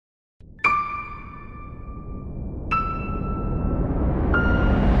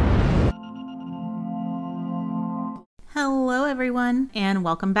Hello everyone, and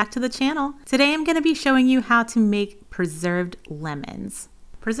welcome back to the channel. Today I'm going to be showing you how to make preserved lemons.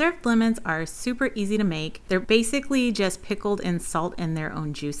 Preserved lemons are super easy to make. They're basically just pickled in salt and their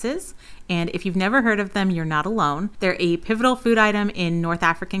own juices. And if you've never heard of them, you're not alone. They're a pivotal food item in North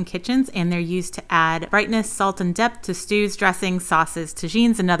African kitchens, and they're used to add brightness, salt, and depth to stews, dressings, sauces,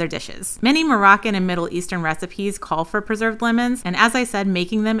 tagines, and other dishes. Many Moroccan and Middle Eastern recipes call for preserved lemons, and as I said,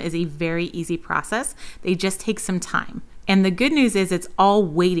 making them is a very easy process. They just take some time. And the good news is it's all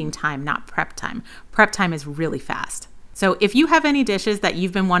waiting time, not prep time. Prep time is really fast. So if you have any dishes that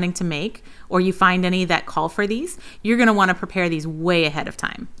you've been wanting to make, or you find any that call for these, you're going to want to prepare these way ahead of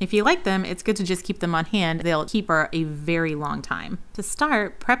time. If you like them, it's good to just keep them on hand. They'll keep for a very long time. To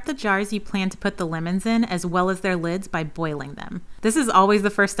start, prep the jars you plan to put the lemons in, as well as their lids, by boiling them. This is always the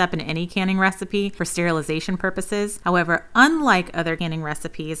first step in any canning recipe for sterilization purposes. However, unlike other canning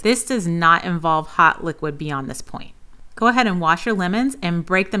recipes, this does not involve hot liquid beyond this point. Go ahead and wash your lemons and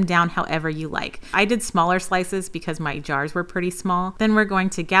break them down however you like. I did smaller slices because my jars were pretty small. Then we're going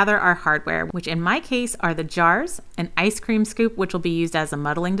to gather our hardware, which in my case are the jars, an ice cream scoop, which will be used as a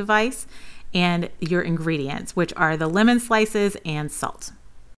muddling device, and your ingredients, which are the lemon slices and salt.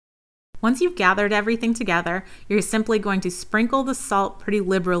 Once you've gathered everything together, you're simply going to sprinkle the salt pretty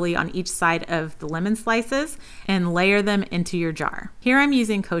liberally on each side of the lemon slices and layer them into your jar. Here I'm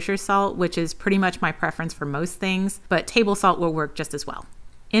using kosher salt, which is pretty much my preference for most things, but table salt will work just as well.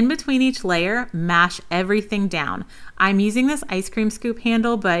 In between each layer, mash everything down. I'm using this ice cream scoop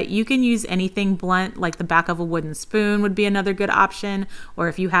handle, but you can use anything blunt, like the back of a wooden spoon would be another good option, or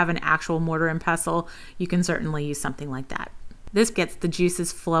if you have an actual mortar and pestle, you can certainly use something like that. This gets the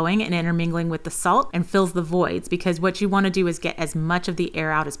juices flowing and intermingling with the salt and fills the voids, because what you want to do is get as much of the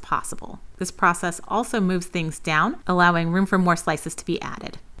air out as possible. This process also moves things down, allowing room for more slices to be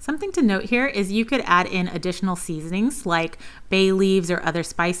added. Something to note here is you could add in additional seasonings like bay leaves or other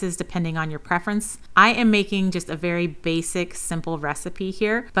spices depending on your preference. I am making just a very basic, simple recipe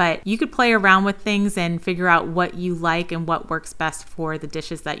here, but you could play around with things and figure out what you like and what works best for the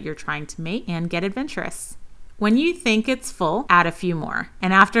dishes that you're trying to make and get adventurous. When you think it's full, add a few more.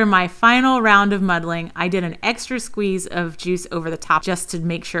 And after my final round of muddling, I did an extra squeeze of juice over the top just to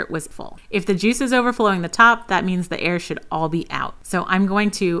make sure it was full. If the juice is overflowing the top, that means the air should all be out. So I'm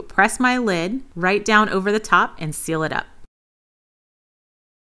going to press my lid right down over the top and seal it up.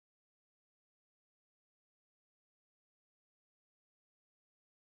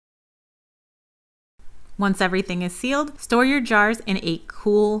 Once everything is sealed, store your jars in a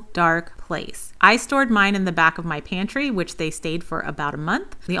cool, dark place. I stored mine in the back of my pantry, which they stayed for about a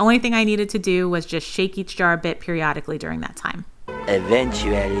month. The only thing I needed to do was just shake each jar a bit periodically during that time.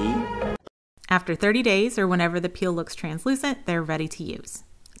 Eventually, after 30 days, or whenever the peel looks translucent, they're ready to use.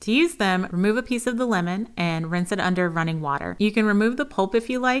 To use them, remove a piece of the lemon and rinse it under running water. You can remove the pulp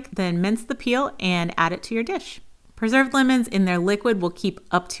if you like, then mince the peel and add it to your dish. Preserved lemons in their liquid will keep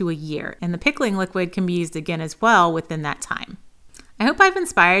up to a year, and the pickling liquid can be used again as well within that time. I hope I've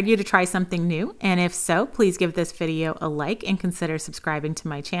inspired you to try something new, and if so, please give this video a like and consider subscribing to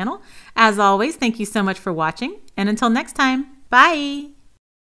my channel. As always, thank you so much for watching, and until next time, bye!